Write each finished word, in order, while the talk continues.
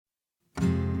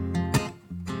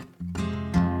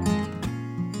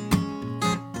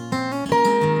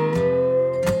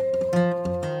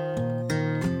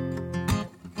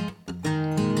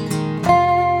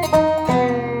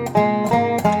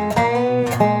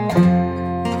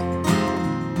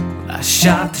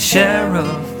shot the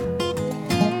sheriff,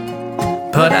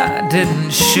 but I didn't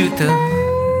shoot the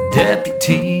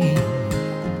deputy.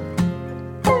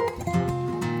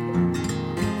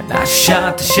 And I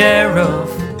shot the sheriff,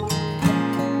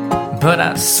 but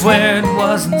I swear it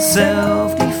wasn't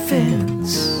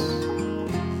self-defense.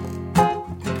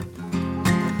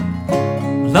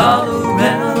 All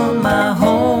around my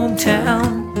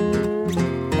hometown,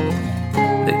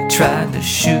 they tried to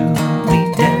shoot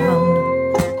me down.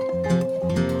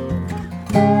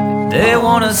 They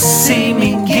wanna see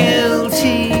me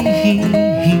guilty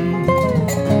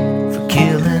for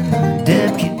killing the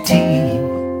deputy,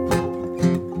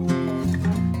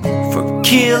 for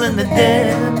killing the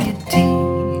deputy.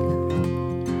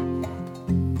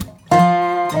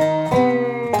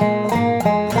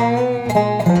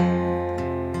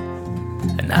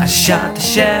 And I shot the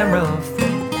sheriff,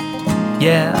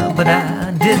 yeah, but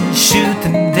I didn't shoot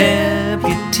the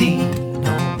deputy.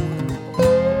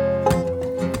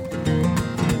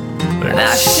 And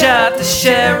I shot the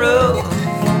sheriff,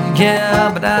 yeah,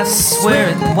 but I swear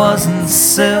it wasn't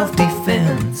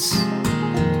self-defense.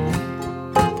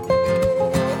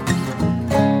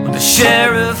 But the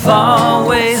sheriff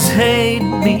always hated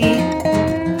me,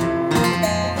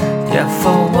 yeah,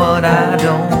 for what I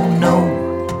don't know.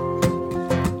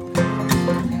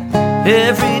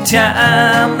 Every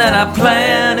time that I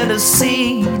planted a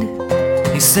seed,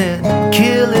 he said,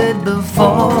 kill it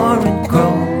before it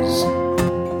grows.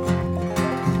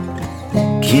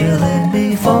 Kill it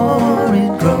before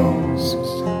it grows.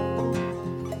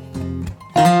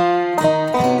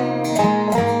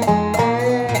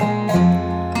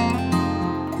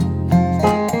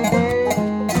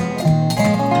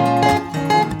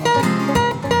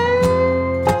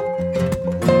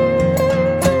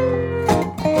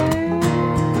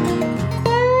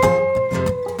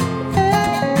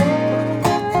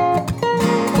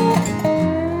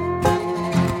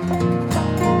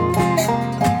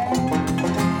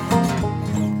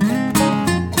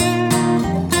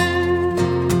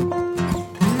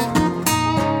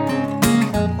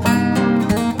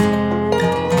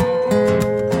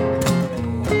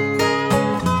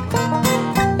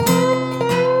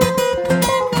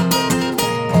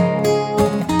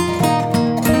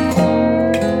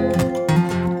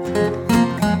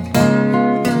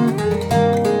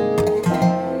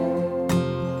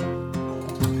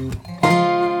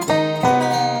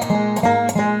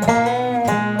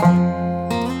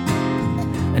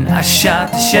 I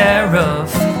shot the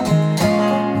sheriff,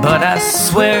 but I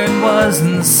swear it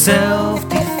wasn't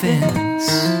self-defense.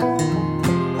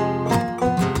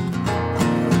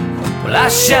 Well, I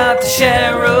shot the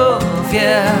sheriff,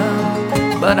 yeah,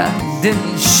 but I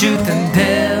didn't shoot the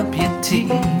deputy,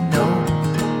 no.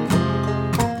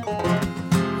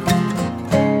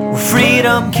 Well,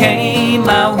 freedom came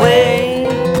my way,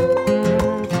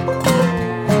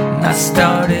 and I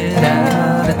started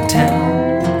out of town.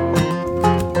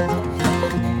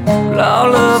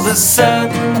 All of a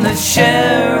sudden the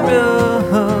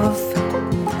sheriff,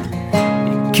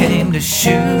 he came to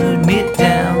shoot me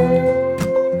down.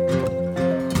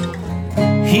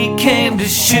 He came to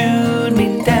shoot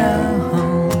me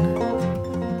down.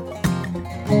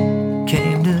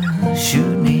 Came to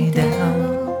shoot me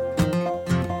down.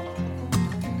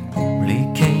 He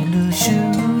came to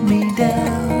shoot me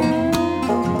down.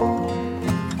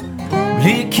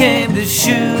 He came to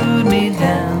shoot me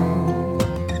down.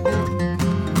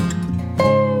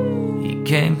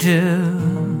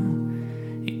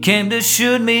 He came to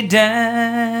shoot me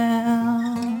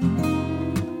down.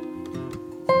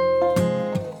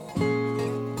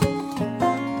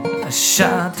 I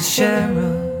shot the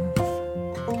sheriff,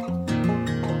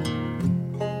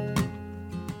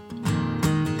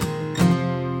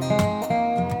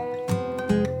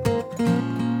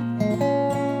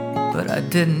 but I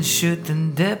didn't shoot the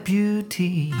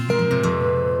deputy.